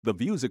The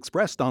views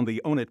expressed on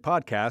the Own It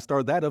podcast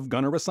are that of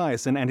Gunnar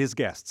Esiason and his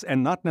guests,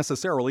 and not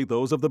necessarily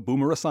those of the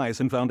Boomer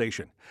Esiason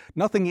Foundation.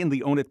 Nothing in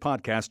the Own It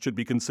podcast should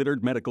be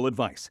considered medical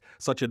advice.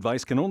 Such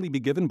advice can only be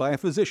given by a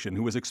physician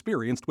who is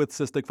experienced with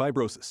cystic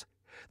fibrosis.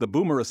 The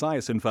Boomer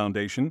Esiason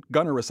Foundation,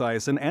 Gunnar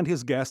Esiason, and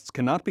his guests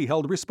cannot be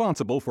held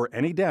responsible for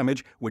any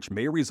damage which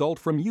may result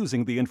from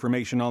using the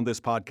information on this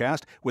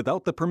podcast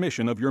without the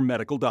permission of your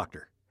medical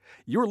doctor.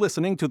 You're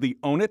listening to the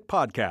Own It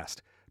podcast,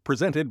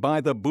 presented by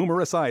the Boomer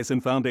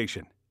Esiason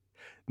Foundation.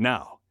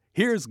 Now,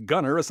 here's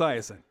Gunnar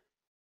Esiason.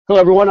 Hello,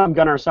 everyone. I'm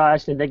Gunnar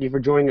Esiason. Thank you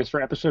for joining us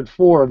for episode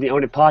 4 of the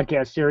Own It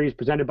podcast series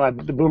presented by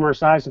the Boomer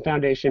Esiason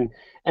Foundation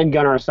and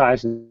Gunnar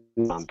Esiason.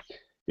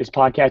 This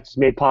podcast is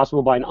made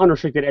possible by an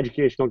unrestricted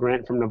educational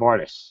grant from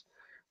Novartis.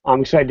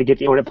 I'm excited to get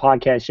the Own It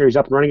podcast series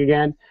up and running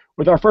again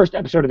with our first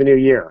episode of the new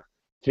year.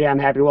 Today, I'm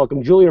happy to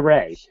welcome Julia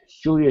Ray.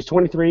 Julia is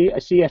 23, a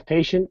CF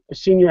patient, a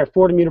senior at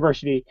Fordham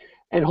University,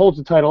 and holds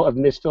the title of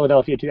Miss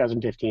Philadelphia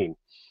 2015. If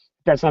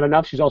that's not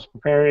enough, she's also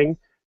preparing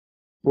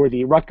for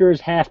the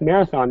Rutgers Half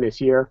Marathon this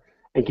year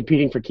and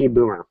competing for Team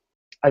Boomer.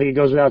 I think it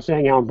goes without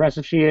saying how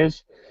impressive she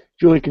is.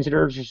 Julie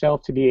considers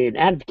herself to be an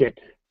advocate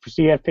for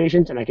CF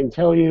patients, and I can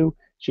tell you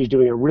she's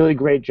doing a really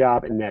great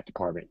job in that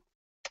department.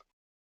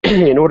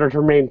 In order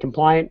to remain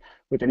compliant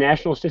with the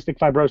National Cystic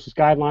Fibrosis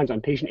Guidelines on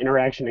Patient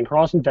Interaction and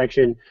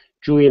Cross-Infection,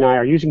 Julie and I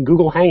are using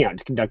Google Hangout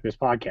to conduct this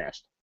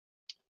podcast.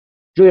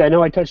 Julie, I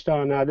know I touched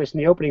on this in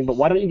the opening, but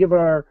why don't you give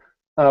our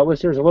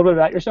listeners a little bit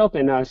about yourself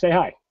and say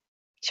hi?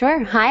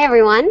 Sure. Hi,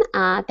 everyone.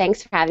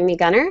 Thanks for having me,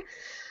 Gunnar.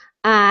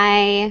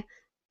 I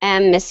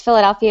am Miss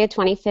Philadelphia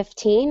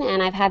 2015,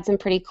 and I've had some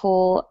pretty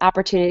cool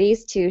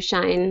opportunities to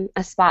shine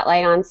a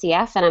spotlight on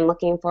CF, and I'm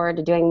looking forward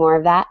to doing more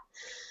of that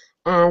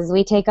as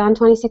we take on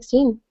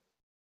 2016.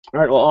 All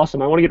right. Well,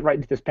 awesome. I want to get right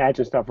into this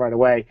pageant stuff right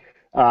away.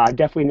 I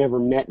definitely never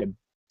met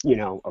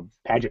a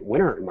pageant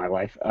winner in my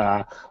life.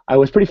 I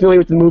was pretty familiar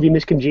with the movie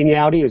Miss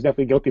Congeniality. It was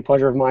definitely a guilty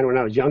pleasure of mine when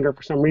I was younger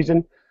for some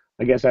reason.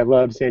 I guess I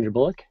loved Sandra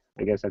Bullock.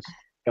 I guess that's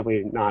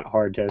definitely not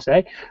hard to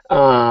say.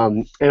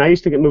 And I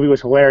used to think the movie was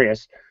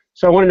hilarious.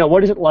 So I want to know,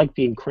 what is it like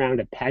being crowned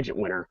a pageant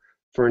winner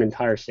for an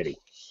entire city?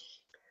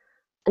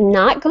 I'm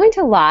not going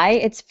to lie,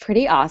 it's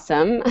pretty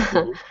awesome.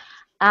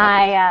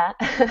 I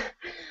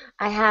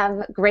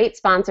have great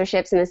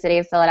sponsorships in the city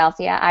of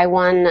Philadelphia. I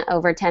won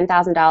over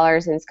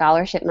 $10,000 in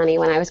scholarship money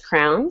when I was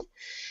crowned.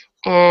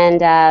 And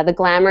the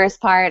glamorous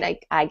part,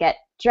 I get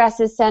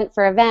dresses sent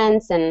for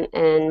events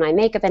and my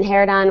makeup and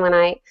hair done when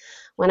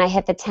I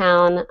hit the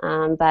town,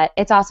 but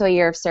it's also a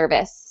year of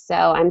service. So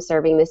I'm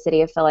serving the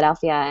city of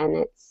Philadelphia, and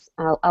it's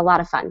a lot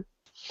of fun.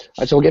 All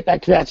right, so we'll get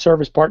back to that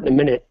service part in a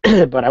minute,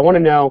 but I want to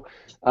know,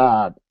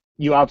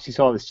 you obviously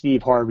saw the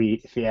Steve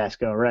Harvey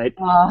fiasco, right?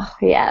 Oh,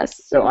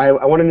 yes. So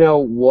I want to know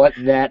what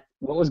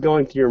was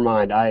going through your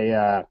mind.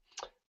 I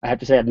have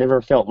to say I've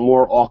never felt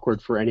more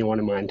awkward for anyone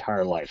in my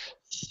entire life.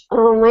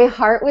 Oh, my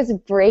heart was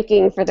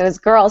breaking for those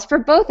girls, for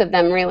both of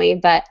them, really,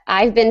 but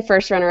I've been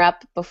first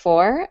runner-up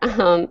before.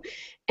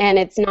 And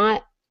it's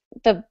not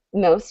the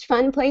most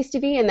fun place to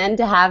be, and then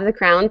to have the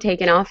crown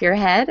taken off your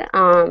head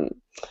on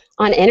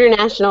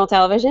international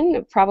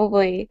television,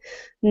 probably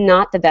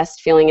not the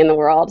best feeling in the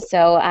world.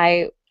 So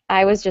I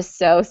was just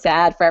so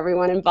sad for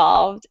everyone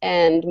involved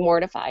and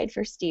mortified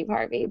for Steve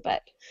Harvey,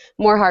 but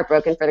more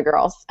heartbroken for the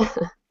girls.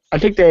 I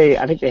think they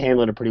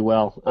handled it pretty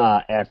well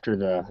after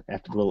the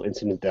little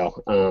incident,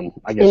 though.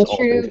 I guess all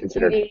things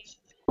considered.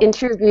 In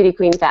true beauty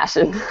queen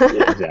fashion.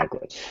 Yeah,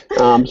 exactly.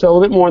 So a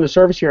little bit more on the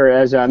service here.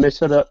 As Miss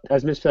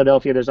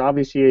Philadelphia, there's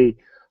obviously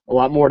a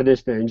lot more to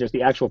this than just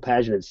the actual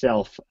pageant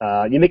itself.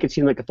 You make it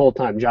seem like a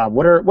full-time job.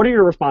 What are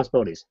your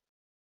responsibilities?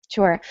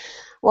 Sure.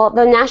 Well,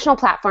 the national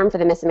platform for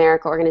the Miss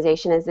America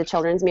organization is the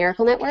Children's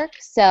Miracle Network.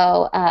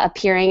 So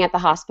appearing at the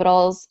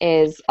hospitals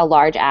is a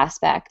large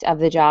aspect of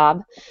the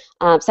job,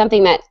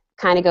 something that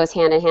kind of goes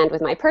hand in hand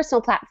with my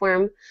personal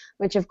platform,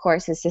 which of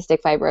course is cystic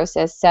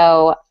fibrosis.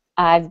 So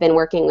I've been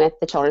working with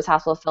the Children's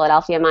Hospital of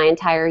Philadelphia my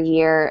entire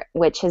year,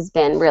 which has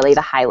been really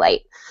the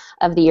highlight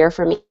of the year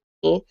for me.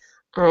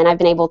 And I've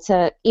been able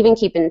to even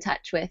keep in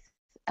touch with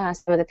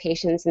some of the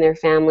patients and their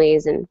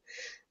families, and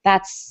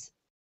that's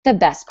the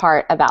best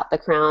part about the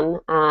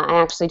crown.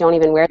 I actually don't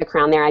even wear the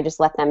crown there. I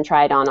just let them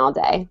try it on all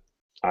day.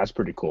 That's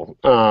pretty cool.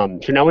 So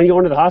now when you go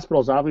into the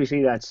hospitals,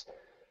 obviously it's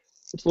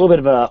a little bit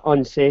of an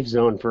unsafe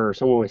zone for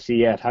someone with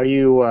CF. How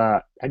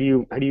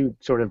do you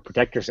sort of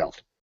protect yourself?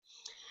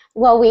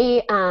 Well,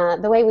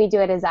 the way we do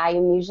it is I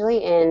am usually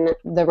in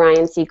the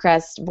Ryan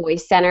Seacrest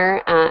Voice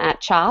Center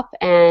at CHOP,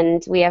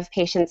 and we have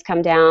patients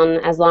come down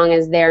as long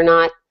as they're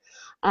not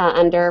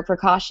under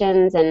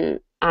precautions, and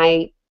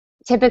I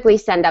typically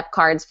send up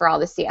cards for all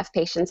the CF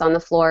patients on the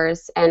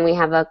floors, and we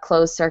have a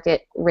closed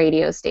circuit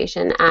radio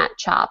station at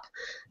CHOP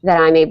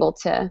that I'm able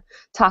to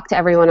talk to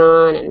everyone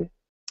on, and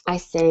I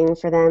sing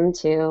for them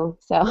too.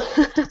 So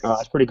oh,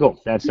 that's pretty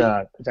cool. That's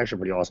actually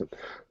pretty awesome.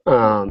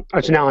 All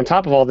right, so now on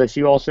top of all this,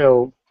 you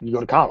go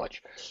to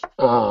college.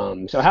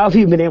 So how have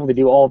you been able to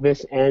do all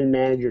this and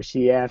manage your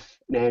CF,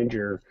 manage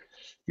your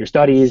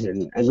studies,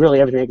 and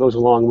really everything that goes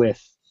along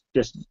with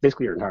just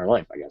basically your entire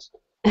life, I guess?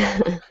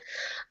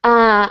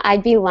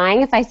 I'd be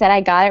lying if I said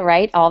I got it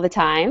right all the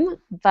time,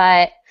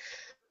 but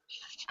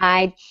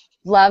I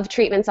love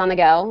treatments on the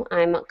go.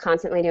 I'm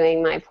constantly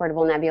doing my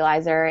portable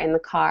nebulizer in the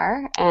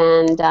car,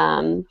 and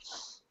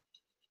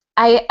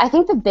I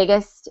think the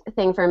biggest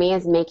thing for me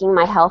is making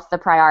my health the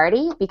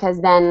priority,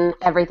 because then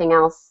everything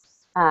else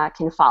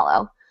can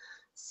follow.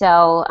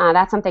 So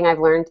that's something I've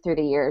learned through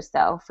the years,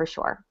 though, for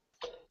sure.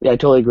 Yeah, I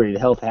totally agree. The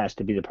health has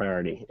to be the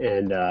priority,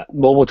 and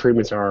mobile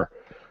treatments are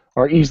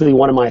easily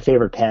one of my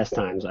favorite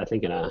pastimes, I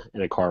think, in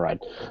a car ride.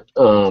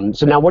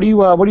 So now, what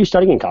are you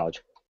studying in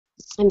college?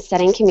 I'm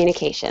studying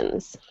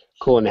communications.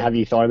 Cool. And have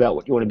you thought about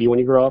what you want to be when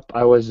you grow up?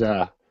 I was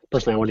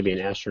personally, I wanted to be an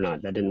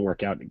astronaut. That didn't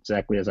work out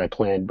exactly as I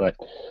planned, but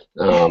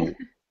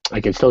I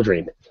can still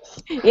dream.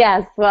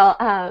 Yes, well,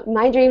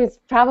 my dream is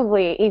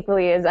probably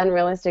equally as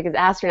unrealistic as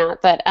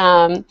astronaut, but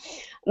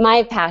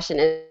my passion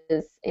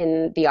is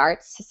in the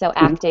arts, so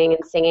acting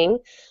and singing.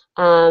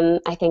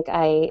 I think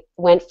I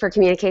went for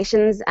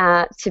communications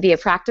to be a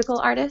practical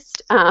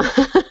artist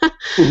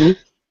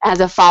as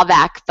a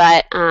fallback,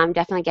 but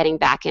definitely getting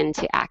back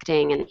into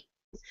acting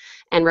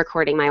and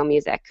recording my own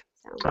music.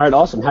 So. All right,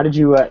 awesome. How did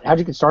you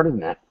get started in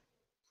that?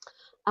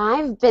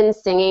 I've been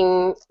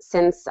singing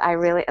since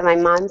my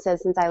mom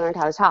says since I learned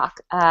how to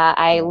talk.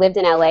 I lived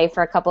in LA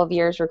for a couple of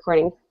years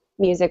recording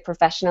music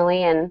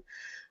professionally and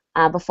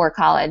before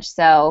college.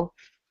 So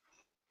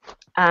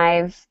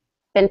I've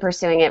been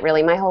pursuing it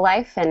really my whole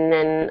life, and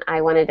then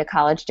I wanted a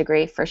college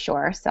degree for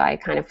sure, so I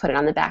kind of put it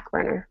on the back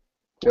burner.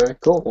 All right,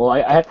 cool. Well,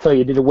 I have to tell you,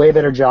 you did a way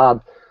better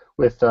job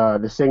with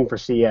the Sing for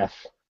CF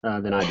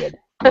than I did.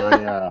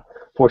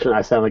 Fortunately,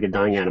 I sound like a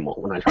dying animal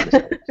when I try to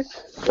say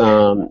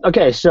it.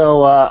 Okay,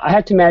 so I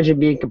have to imagine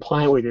being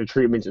compliant with your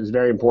treatments is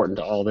very important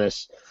to all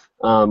this.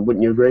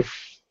 Wouldn't you agree?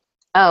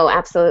 Oh,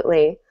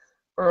 absolutely.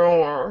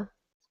 My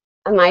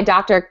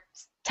doctor,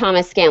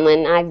 Thomas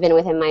Scanlon, I've been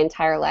with him my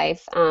entire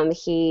life.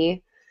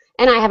 He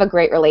and I have a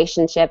great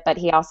relationship, but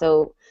he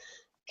also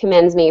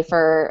commends me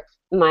for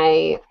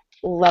my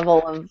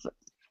level of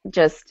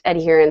just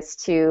adherence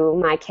to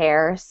my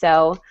care.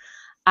 So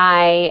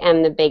I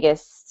am the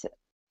biggest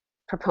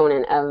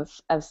proponent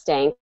of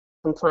staying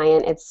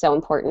compliant. It's so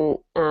important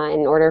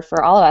in order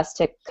for all of us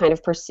to kind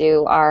of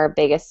pursue our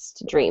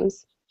biggest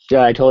dreams.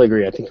 Yeah, I totally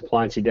agree. I think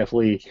compliancy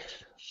definitely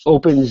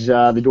opens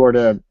the door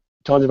to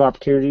tons of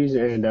opportunities,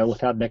 and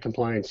without that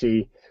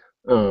compliancy,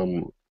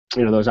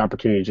 those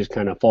opportunities just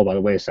kind of fall by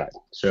the wayside.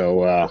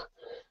 So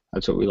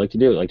that's what we like to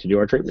do. We like to do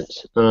our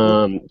treatments.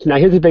 So now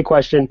here's the big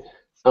question.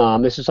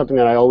 This is something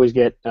that I always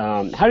get.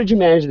 How did you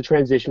manage the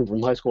transition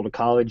from high school to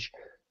college?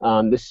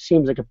 This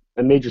seems like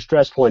a major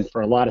stress point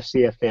for a lot of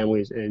CF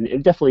families, and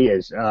it definitely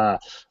is. I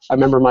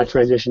remember my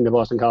transition to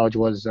Boston College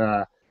was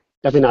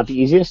definitely not the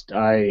easiest.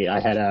 I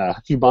had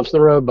a few bumps in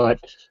the road, but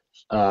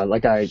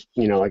like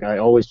I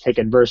always take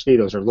adversity.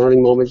 Those are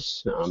learning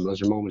moments.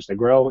 Those are moments to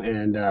grow,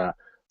 and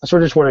I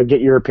sort of just want to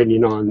get your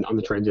opinion on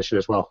the transition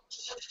as well.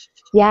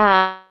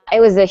 Yeah, it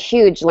was a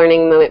huge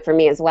learning moment for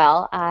me as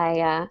well.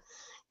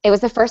 It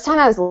was the first time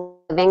I was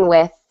living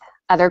with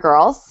other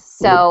girls,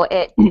 so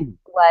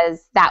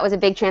that was a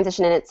big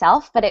transition in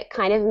itself, but it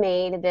kind of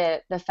made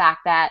the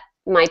fact that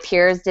my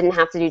peers didn't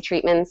have to do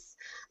treatments,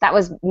 that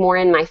was more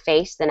in my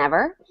face than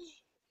ever.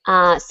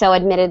 So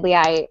admittedly,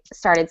 I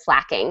started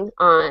slacking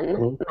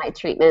on my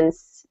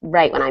treatments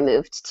right when I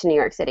moved to New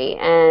York City,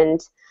 and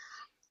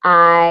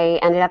I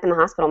ended up in the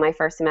hospital my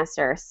first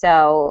semester,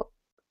 so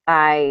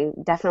I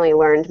definitely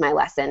learned my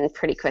lesson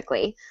pretty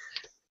quickly.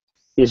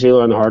 Yes, you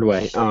learned the hard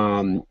way.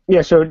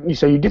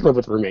 So you did live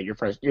with a roommate your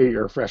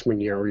freshman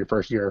year or your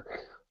first year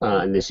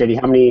in the city.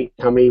 How many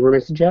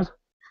roommates did you have?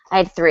 I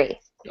had 3.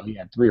 Oh, you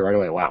had 3 right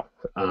away. Wow.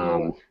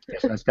 So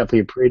that's definitely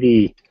a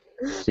pretty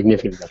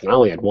significant investment. I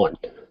only had 1,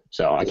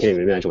 so I can't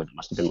even imagine what it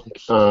must have been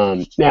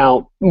like.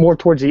 Now, more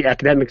towards the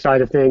academic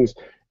side of things,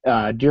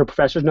 do your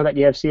professors know that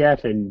you have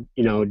CF, and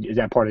is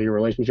that part of your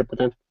relationship with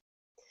them?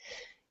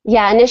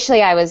 Yeah,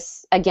 initially I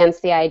was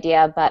against the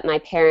idea, but my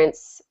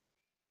parents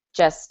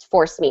just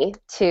forced me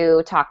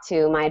to talk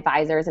to my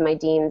advisors and my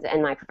deans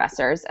and my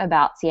professors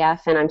about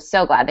CF, and I'm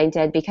so glad they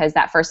did, because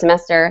that first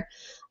semester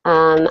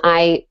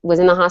I was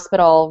in the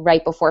hospital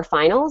right before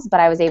finals, but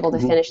I was able to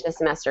finish the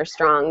semester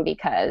strong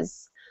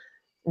because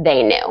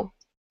they knew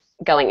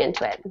going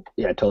into it.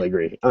 Yeah, I totally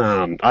agree.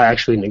 I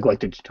actually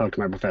neglected to talk to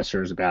my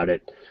professors about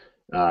it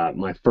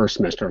my first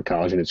semester of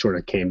college, and it sort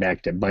of came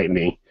back to bite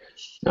me.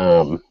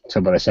 So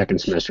by the second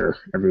semester,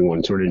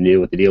 everyone sort of knew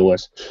what the deal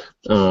was.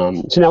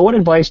 So now, what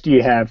advice do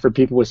you have for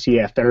people with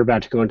CF that are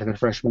about to go into their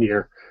freshman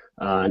year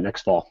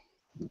next fall?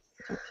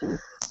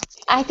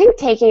 I think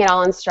taking it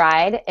all in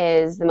stride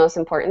is the most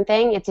important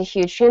thing. It's a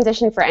huge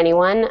transition for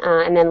anyone,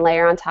 and then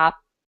layer on top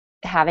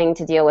having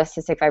to deal with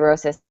cystic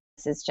fibrosis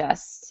is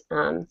just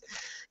kind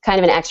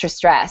of an extra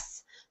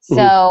stress.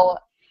 So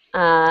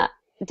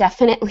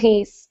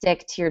definitely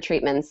stick to your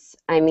treatments.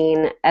 I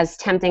mean, as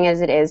tempting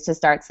as it is to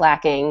start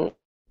slacking,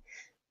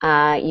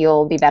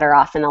 you'll be better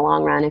off in the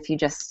long run if you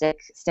just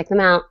stick them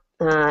out.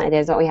 It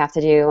is what we have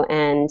to do,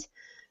 and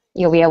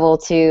you'll be able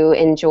to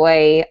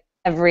enjoy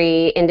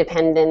every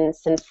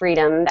independence and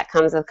freedom that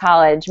comes with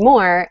college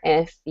more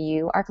if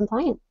you are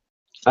compliant.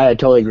 I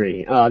totally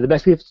agree. The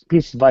best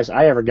piece of advice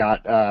I ever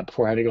got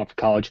before heading off to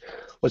college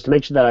was to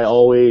make sure that I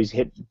always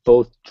hit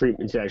both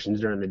treatment sessions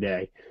during the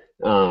day.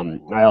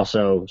 I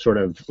also sort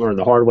of learned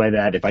the hard way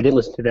that if I didn't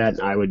listen to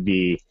that, I would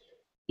be,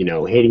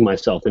 hating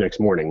myself the next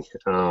morning.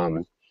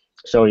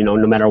 So,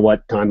 no matter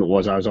what time it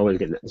was, I was always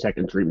getting that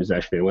second treatment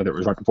session, and whether it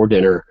was right before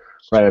dinner,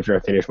 right after I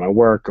finished my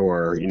work,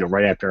 or,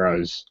 right after I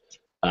was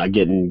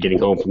getting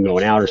home from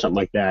going out or something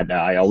like that.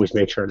 I always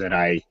make sure that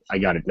I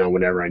got it done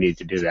whenever I needed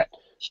to do that.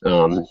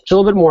 So a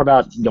little bit more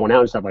about going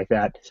out and stuff like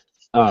that.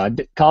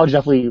 College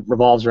definitely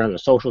revolves around the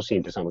social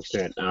scene to some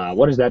extent.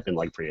 What has that been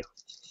like for you?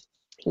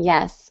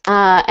 Yes,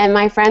 and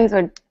my friends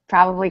would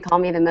probably call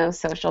me the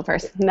most social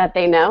person that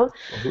they know.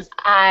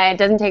 It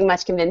doesn't take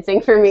much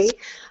convincing for me,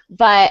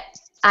 but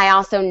I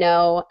also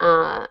know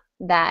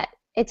that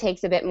it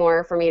takes a bit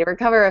more for me to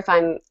recover if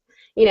I'm,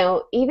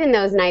 even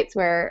those nights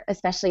where,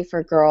 especially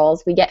for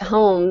girls, we get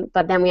home,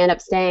 but then we end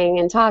up staying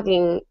and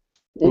talking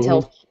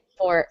until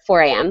 4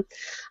 a.m.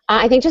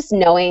 I think just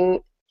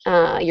knowing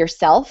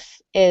yourself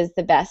is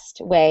the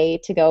best way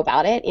to go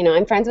about it.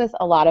 I'm friends with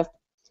a lot of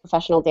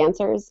professional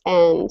dancers,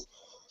 and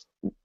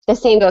the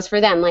same goes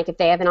for them. Like if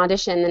they have an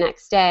audition the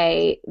next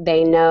day,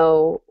 they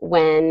know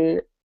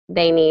when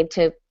they need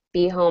to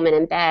be home and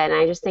in bed.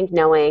 And I just think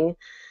knowing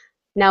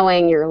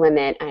your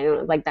limit, I don't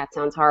know, like that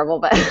sounds horrible,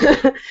 but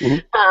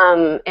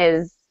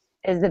is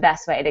the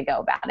best way to go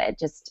about it.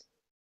 Just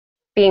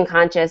being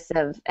conscious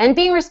of and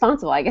being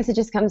responsible. I guess it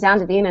just comes down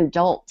to being an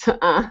adult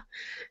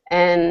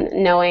and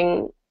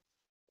knowing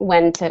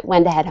when to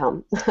head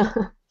home.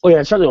 Well,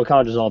 yeah, certainly what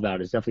college is all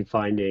about is definitely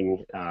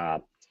finding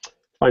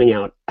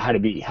out how to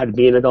be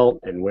an adult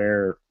and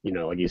where,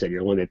 like you said,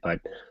 your limit. But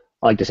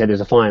I like to say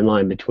there's a fine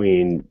line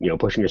between,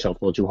 pushing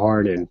yourself a little too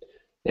hard and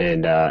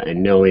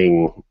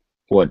knowing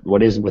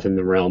what is within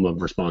the realm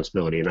of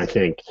responsibility. And I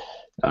think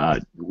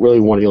really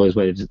one of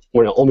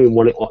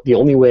the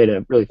only way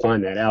to really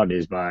find that out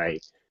is by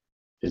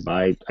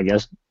I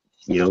guess,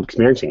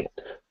 experiencing it.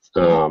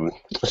 So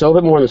a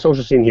bit more on the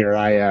social scene here.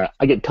 I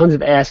get tons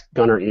of Ask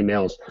Gunner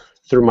emails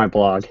through my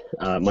blog.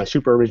 My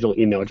super original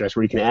email address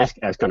where you can ask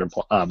Gunner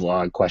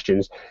blog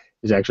questions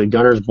is actually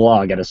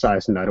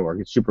gunnersblog@esiason.org.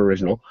 It's super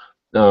original.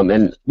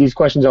 And these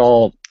questions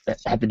all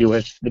have to do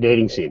with the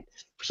dating scene.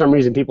 For some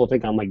reason, people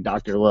think I'm like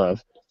Dr.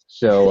 Love.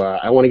 So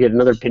I want to get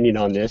another opinion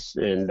on this,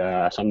 and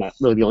so I'm not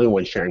really the only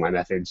one sharing my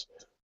methods.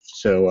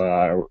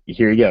 So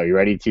here you go. You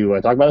ready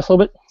to talk about this a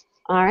little bit?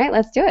 All right,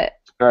 let's do it.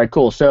 All right,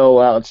 cool. So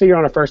let's say you're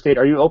on a first date.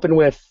 Are you open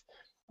with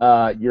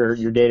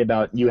your date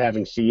about you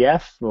having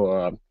CF,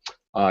 or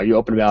are you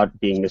open about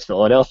being Miss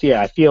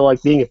Philadelphia? I feel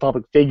like being a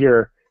public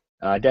figure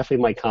definitely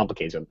might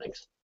complicate some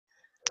things.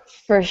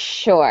 For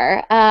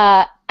sure.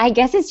 I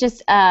guess it's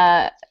just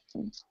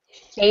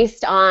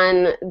based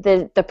on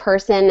the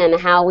person and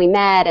how we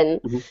met,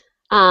 and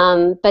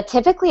but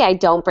typically I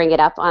don't bring it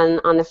up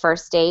on the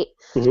first date.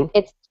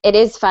 It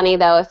is funny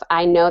though, if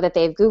I know that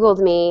they've Googled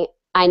me,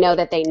 I know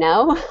that they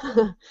know.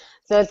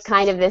 So it's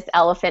kind of this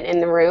elephant in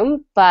the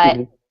room, but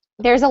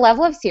there's a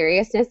level of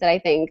seriousness that I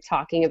think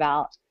talking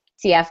about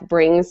CF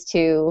brings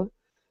to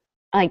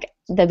like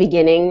the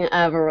beginning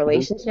of a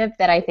relationship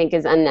that I think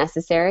is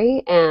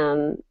unnecessary.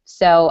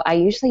 So I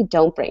usually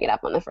don't bring it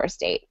up on the first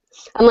date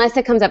unless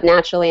it comes up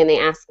naturally and they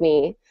ask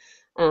me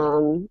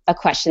a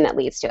question that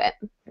leads to it.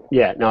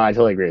 Yeah, no, I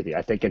totally agree with you.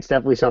 I think it's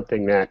definitely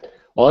something that,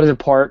 while it is a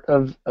part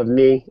of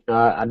me,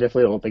 I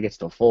definitely don't think it's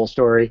the full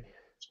story.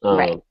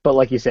 Right. But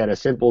like you said, a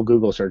simple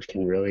Google search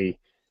can really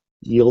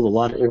yield a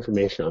lot of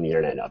information on the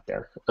internet out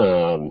there.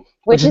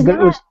 Which is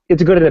good.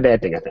 It's a good and a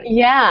bad thing, I think.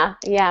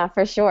 Yeah,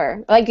 for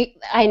sure. Like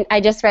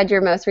I just read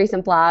your most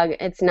recent blog.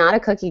 It's not a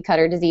cookie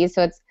cutter disease,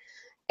 so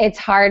it's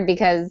hard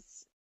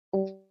because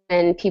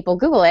when people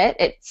Google it,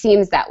 it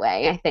seems that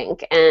way, I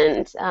think,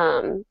 and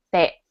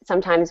they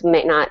sometimes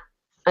might not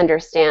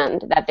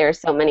understand that there's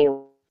so many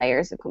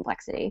layers of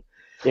complexity.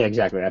 Yeah,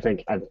 exactly.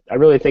 I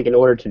really think in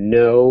order to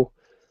know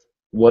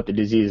what the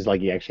disease is like,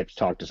 you actually have to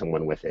talk to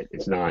someone with it.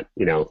 It's not,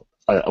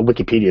 a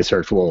Wikipedia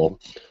search will,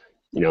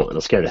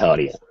 it'll scare the hell out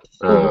of you.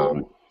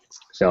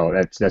 So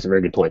that's a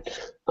very good point.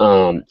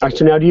 All right,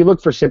 so now do you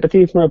look for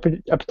sympathy from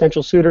a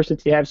potential suitor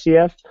since you have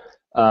CF,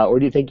 or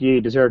do you think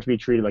you deserve to be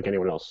treated like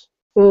anyone else?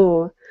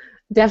 Ooh,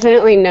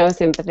 definitely no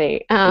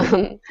sympathy.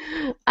 I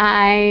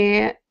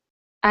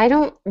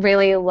don't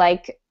really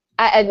like.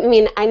 I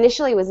mean, I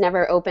initially was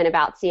never open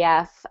about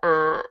CF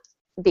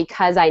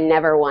because I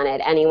never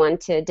wanted anyone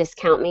to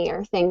discount me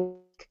or think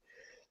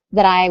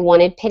that I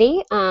wanted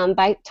pity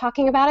by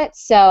talking about it.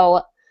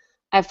 So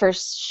I for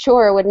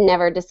sure would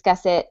never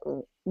discuss it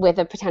with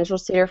a potential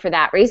suitor for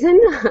that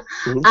reason.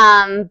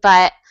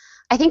 But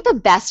I think the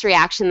best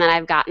reaction that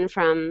I've gotten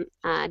from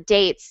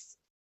dates,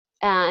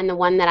 and the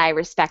one that I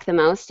respect the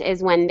most,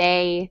 is when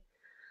they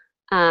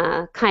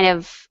kind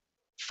of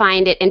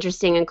find it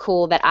interesting and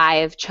cool that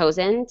I've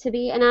chosen to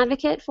be an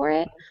advocate for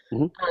it.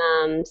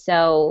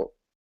 So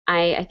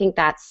I think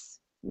that's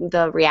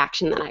the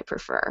reaction that I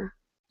prefer.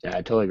 Yeah,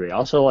 I totally agree.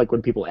 Also, like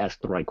when people ask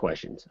the right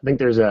questions. I think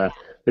there are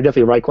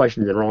definitely right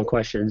questions and wrong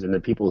questions, and the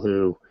people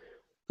who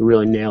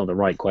really nail the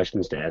right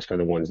questions to ask are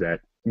the ones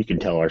that you can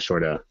tell are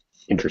sort of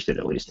interested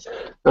at least.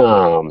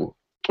 All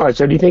right,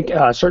 so do you think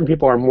certain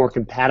people are more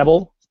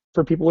compatible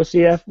for people with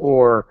CF,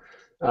 or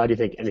do you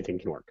think anything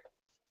can work?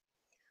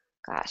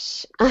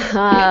 Gosh,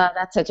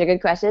 that's such a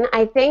good question.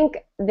 I'm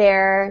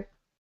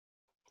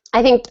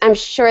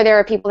sure there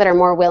are people that are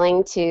more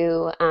willing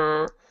to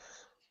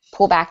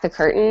pull back the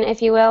curtain,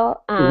 if you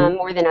will,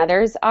 more than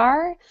others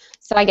are.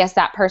 So I guess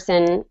that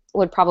person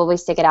would probably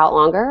stick it out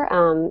longer.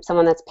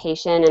 Someone that's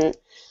patient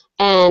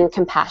and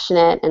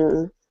compassionate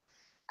and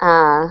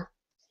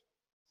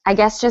I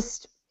guess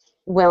just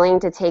willing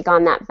to take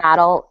on that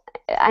battle.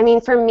 I mean,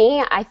 for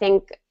me, I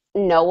think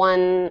no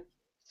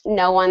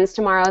one's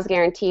tomorrow is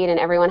guaranteed, and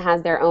everyone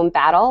has their own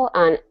battle,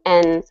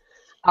 and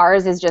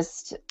ours is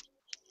just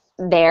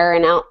there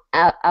and out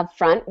up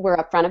front. We're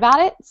upfront about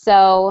it,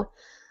 so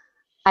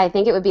I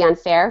think it would be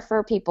unfair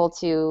for people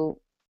to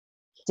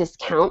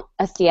discount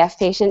a CF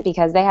patient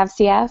because they have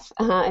CF,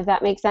 if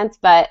that makes sense.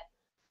 But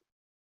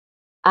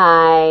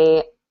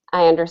I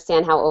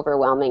understand how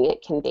overwhelming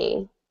it can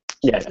be.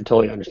 Yeah, I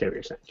totally understand what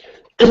you're saying.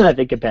 I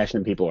think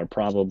compassionate people are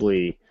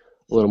probably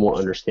a little more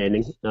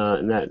understanding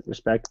in that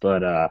respect,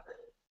 but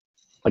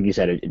like you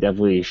said, it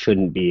definitely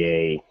shouldn't be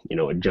a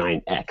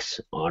giant X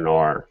on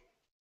our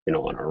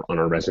on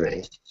our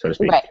resume, so to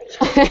speak. Right.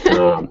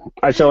 All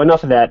right, so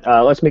enough of that.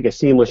 Let's make a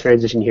seamless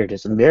transition here to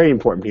some very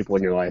important people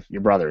in your life,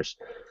 your brothers.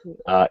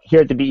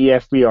 Here at the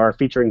BEF, we are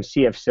featuring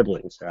CF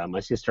siblings.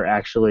 My sister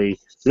actually,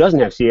 who doesn't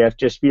have CF,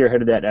 just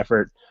spearheaded that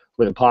effort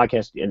with a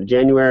podcast at the end of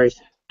January,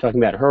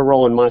 talking about her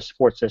role in my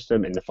support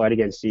system in the fight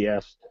against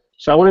CF.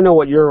 So I want to know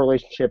what your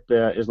relationship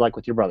is like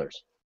with your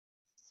brothers.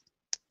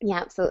 Yeah,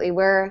 absolutely.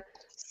 We're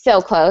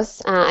so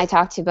close. I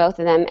talk to both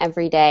of them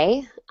every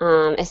day,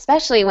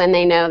 especially when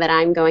they know that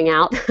I'm going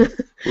out.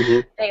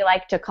 They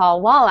like to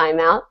call while I'm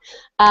out.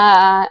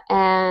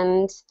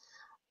 And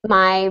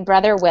my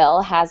brother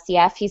Will has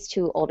CF. He's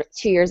 2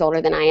 years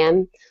older than I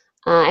am.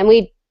 And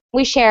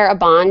we share a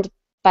bond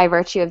by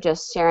virtue of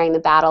just sharing the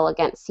battle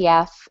against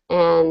CF.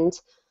 And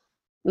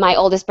my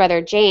oldest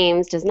brother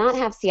James does not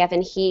have CF,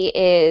 and he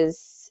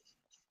is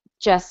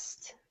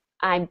just,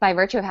 by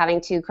virtue of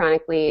having 2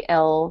 chronically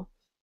ill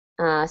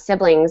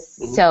siblings,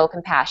 so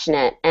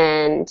compassionate.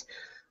 And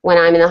when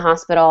I'm in the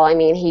hospital, I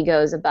mean, he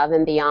goes above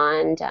and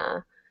beyond,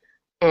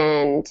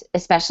 and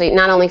especially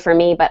not only for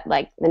me, but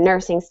like the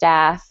nursing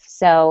staff.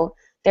 So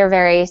they're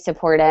very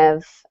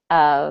supportive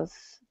of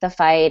the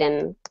fight,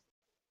 and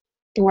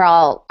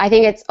I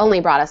think it's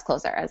only brought us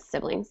closer as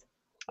siblings.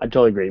 I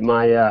totally agree.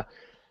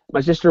 My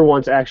sister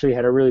once actually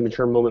had a really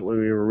mature moment when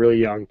we were really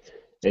young,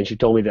 and she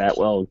told me that,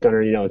 well,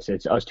 Gunnar,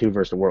 it's us 2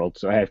 versus the world.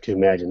 So I have to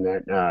imagine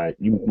that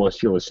you must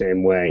feel the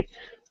same way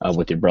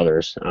with your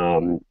brothers.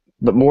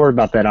 But more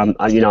about that, I'm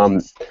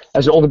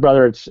as an older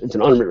brother, it's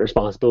an unwritten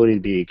responsibility to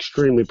be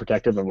extremely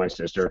protective of my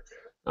sister.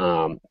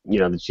 I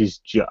feel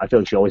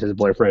like she always has a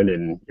boyfriend,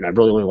 and I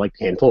really only like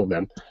a handful of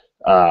them.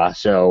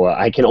 So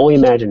I can only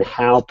imagine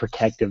how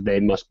protective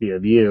they must be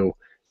of you,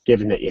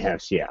 given that you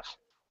have CF.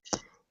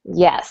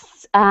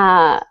 Yes.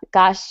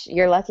 Gosh,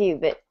 you're lucky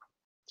that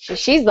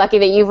she's lucky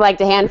that you've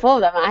liked a handful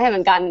of them. I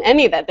haven't gotten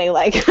any that they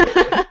like.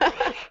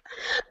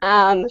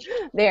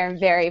 They're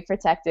very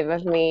protective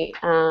of me,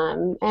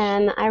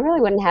 and I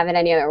really wouldn't have it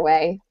any other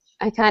way.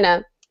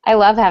 I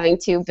love having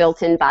 2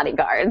 built-in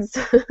bodyguards.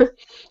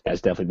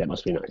 That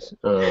must be nice.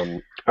 All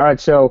right,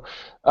 so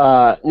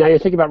now you're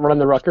thinking about running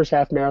the Rutgers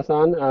Half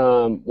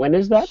Marathon. When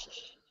is that?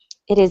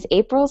 It is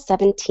April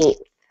 17th.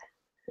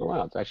 Oh,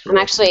 wow, it's actually. I'm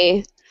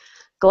actually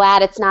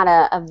glad it's not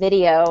a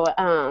video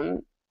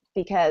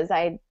because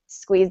I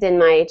squeezed in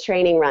my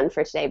training run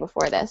for today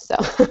before this. So.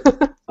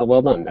 Oh,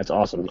 well done. That's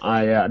awesome.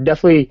 I'm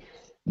definitely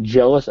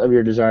jealous of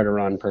your desire to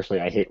run.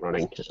 Personally, I hate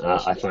running.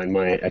 I find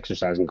my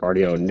exercise and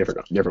cardio in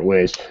different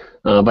ways.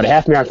 But a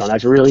half marathon,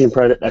 that's really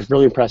impressive. That's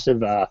really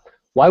impressive.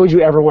 Why would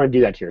you ever want to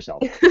do that to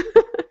yourself?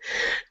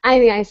 I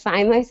mean, I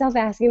find myself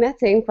asking that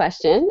same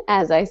question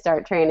as I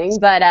start training,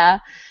 but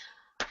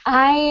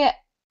I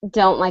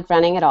don't like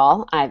running at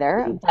all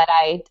either, but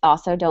I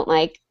also don't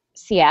like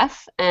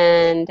CF,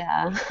 and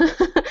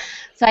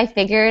so I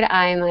figured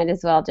I might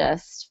as well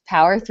just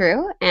power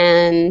through,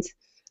 and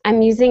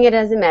I'm using it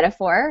as a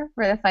metaphor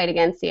for the fight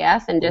against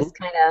CF and just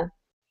kind of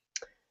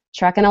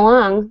trucking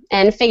along,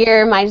 and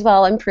figure might as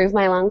well improve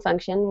my lung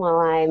function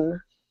while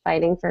I'm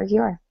fighting for a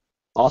cure.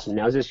 Awesome.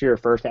 Now, is this your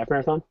first half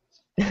marathon?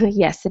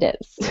 Yes, it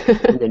is.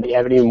 And then do you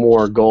have any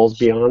more goals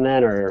beyond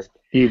that, or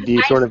do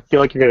you sort of feel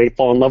like you're going to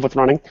fall in love with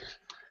running?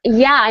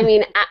 Yeah, I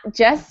mean,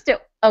 just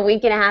a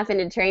week and a half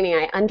into training,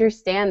 I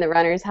understand the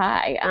runner's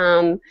high.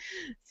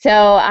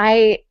 So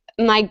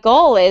my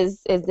goal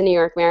is the New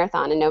York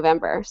Marathon in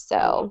November.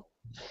 So.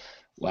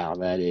 Wow,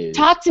 that is.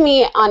 Talk to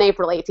me on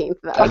April 18th,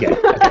 though.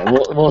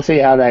 Okay. We'll see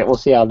how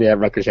the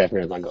Rutgers Half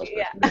Marathon goes.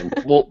 Yeah.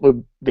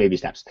 We'll baby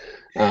steps.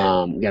 You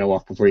gotta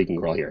walk before you can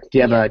crawl here. Do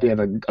you have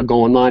a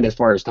goal in mind as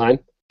far as time?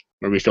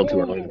 Or are we still too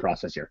early in the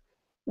process here?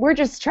 We're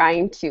just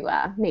trying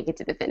to make it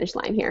to the finish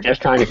line here.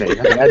 Just trying to finish.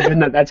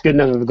 Okay, that's good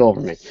enough of a goal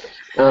for me.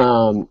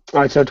 All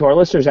right, so to our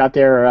listeners out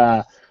there,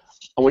 I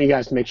want you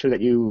guys to make sure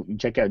that you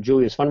check out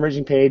Julia's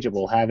fundraising page, and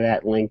we'll have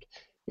that link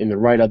in the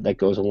write-up that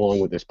goes along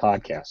with this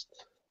podcast.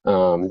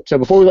 So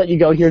before we let you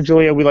go here,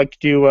 Julia, we like to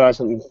do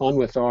something fun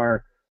with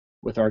our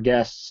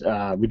guests.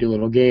 We do a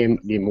little game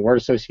of word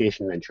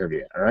association and then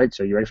trivia. All right,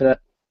 so you ready for that?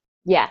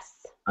 Yes.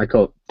 All right,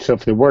 cool. So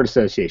for the word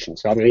association,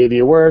 so I'm going to give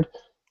you a word,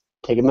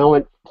 take a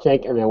moment,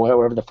 think, and then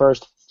whatever the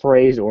first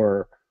phrase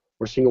or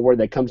single word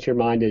that comes to your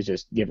mind is,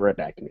 just give it right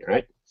back to me, all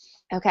right?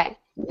 Okay.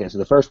 Okay, so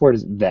the first word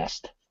is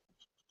vest.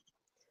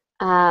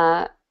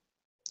 I'm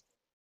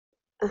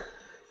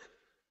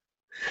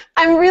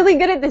really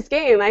good at this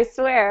game, I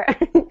swear.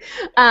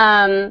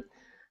 I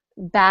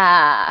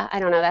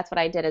don't know, that's what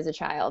I did as a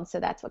child, so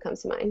that's what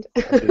comes to mind.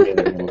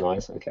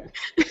 Nice, okay.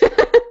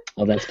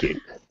 Oh, that's cute.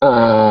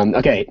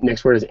 Okay,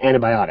 next word is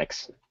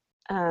antibiotics.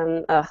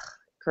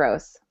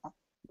 Gross.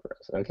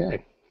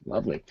 Okay,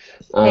 lovely.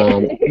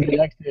 Anybody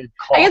likes to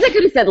cough? I guess I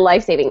could have said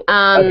life-saving.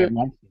 Okay,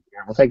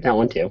 we'll take that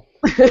one too.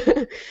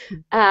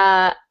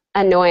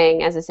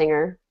 Annoying as a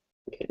singer.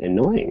 Okay,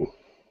 annoying.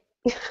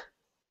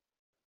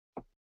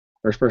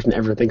 First person to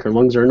ever think her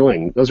lungs are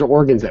annoying. Those are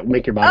organs that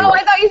make your body. Oh,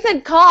 I thought you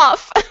said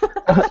cough.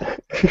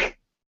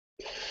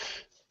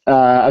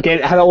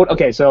 Okay.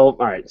 Okay. So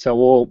all right. So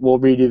we'll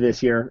redo this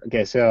here.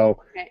 Okay. So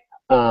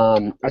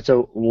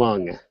so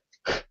lung.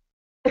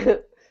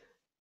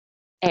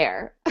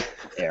 Air.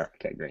 Air.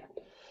 Okay. Great.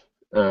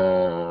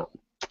 All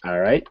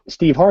right.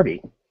 Steve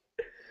Harvey.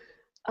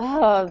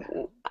 Oh,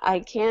 I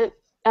can't.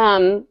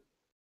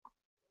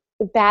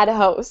 Bad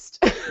host.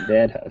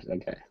 Bad host.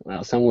 Okay.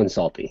 Well, someone's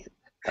salty.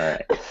 All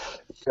right.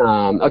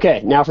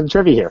 Okay. Now for the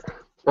trivia here.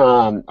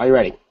 Are you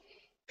ready?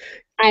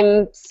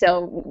 I'm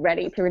so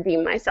ready to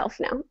redeem myself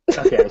now.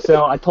 Okay.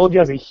 So I told you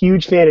I was a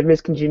huge fan of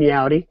Miss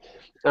Congeniality.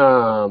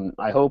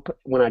 I hope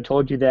when I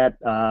told you that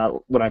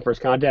when I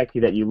first contacted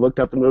you that you looked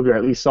up the movie or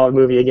at least saw the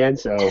movie again.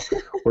 So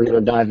we're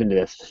going to dive into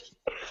this.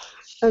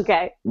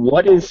 Okay.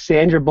 What is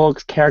Sandra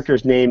Bullock's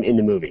character's name in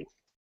the movie?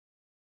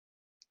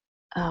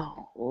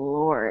 Oh,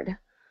 Lord.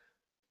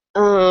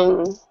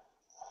 I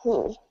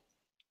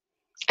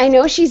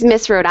know she's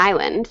Miss Rhode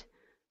Island,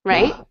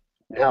 right?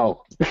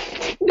 No.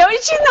 No,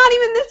 she's not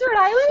even Miss Rhode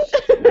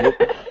Island?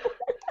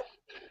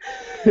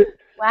 Nope.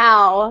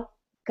 Wow.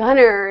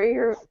 Gunnar,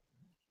 you're...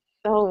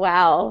 Oh,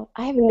 wow.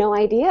 I have no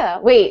idea.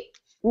 Wait.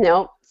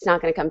 No, it's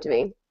not going to come to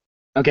me.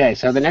 Okay,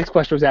 so the next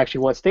question was actually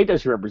what state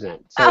does she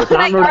represent? So Oh, it's not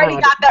I Rhode already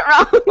Island. got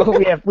that wrong.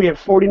 we have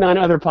 49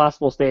 other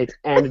possible states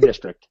and a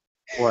district,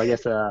 or I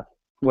guess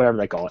whatever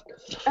they call it.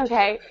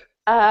 Okay.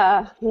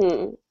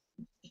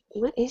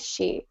 What is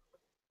she?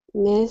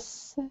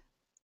 Miss...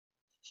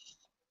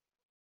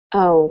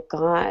 Oh,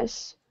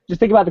 gosh. Just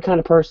think about the kind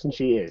of person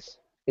she is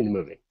in the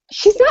movie.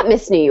 She's not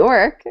Miss New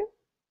York.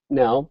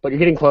 No, but you're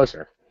getting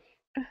closer.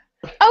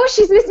 Oh,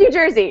 she's Miss New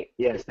Jersey.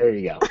 Yes, there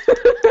you go.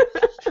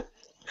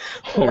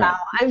 Wow,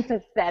 I'm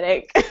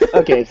pathetic.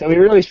 Okay, so we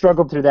really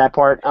struggled through that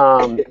part.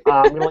 I'm going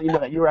to let you know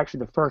that you were actually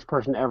the first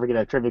person to ever get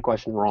a trivia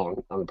question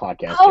wrong on the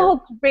podcast.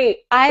 Oh, great.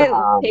 I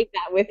take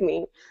that with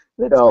me.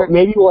 That's So great.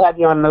 maybe we'll have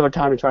you on another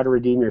time to try to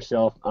redeem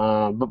yourself.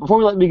 But before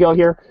we let you go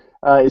here,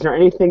 is there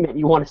anything that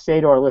you want to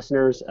say to our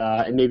listeners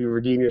and maybe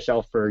redeem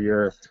yourself for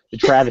the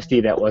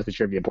travesty that was the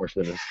trivia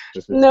portion of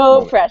this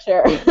No moment?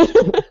 pressure.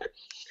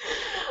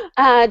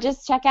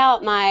 Just check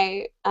out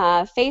my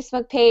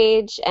Facebook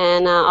page,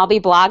 and I'll be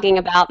blogging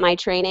about my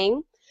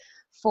training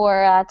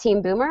for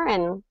Team Boomer,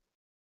 and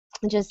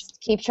just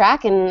keep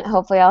track, and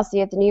hopefully I'll see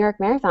you at the New York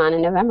Marathon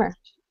in November.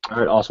 All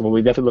right, awesome. Well,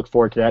 we definitely look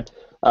forward to that.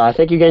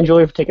 Thank you again,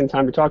 Julia, for taking the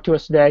time to talk to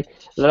us today.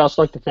 And I'd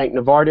also like to thank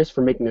Novartis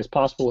for making this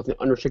possible with an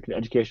unrestricted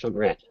educational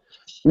grant.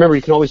 Remember,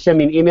 you can always send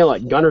me an email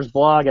at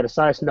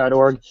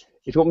gunnersblog@esiason.org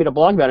if you want me to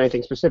blog about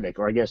anything specific,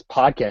 or I guess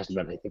podcast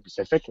about anything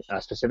specific.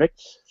 I'm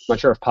not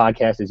sure if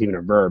podcast is even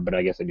a verb, but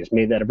I guess I just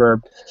made that a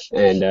verb.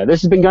 And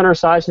this has been Gunnar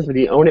Esiason for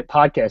the Own It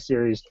podcast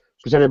series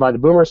presented by the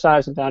Boomer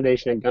Esiason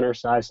Foundation at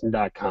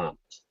gunneresiason.com.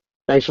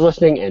 Thanks for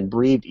listening, and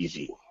breathe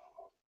easy.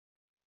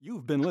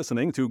 You've been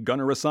listening to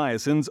Gunnar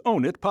Esiason's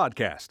Own It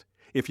podcast.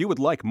 If you would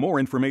like more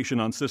information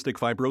on cystic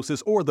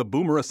fibrosis or the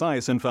Boomer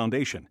Esiason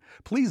Foundation,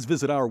 please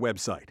visit our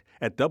website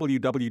at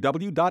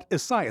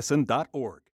www.esiason.org.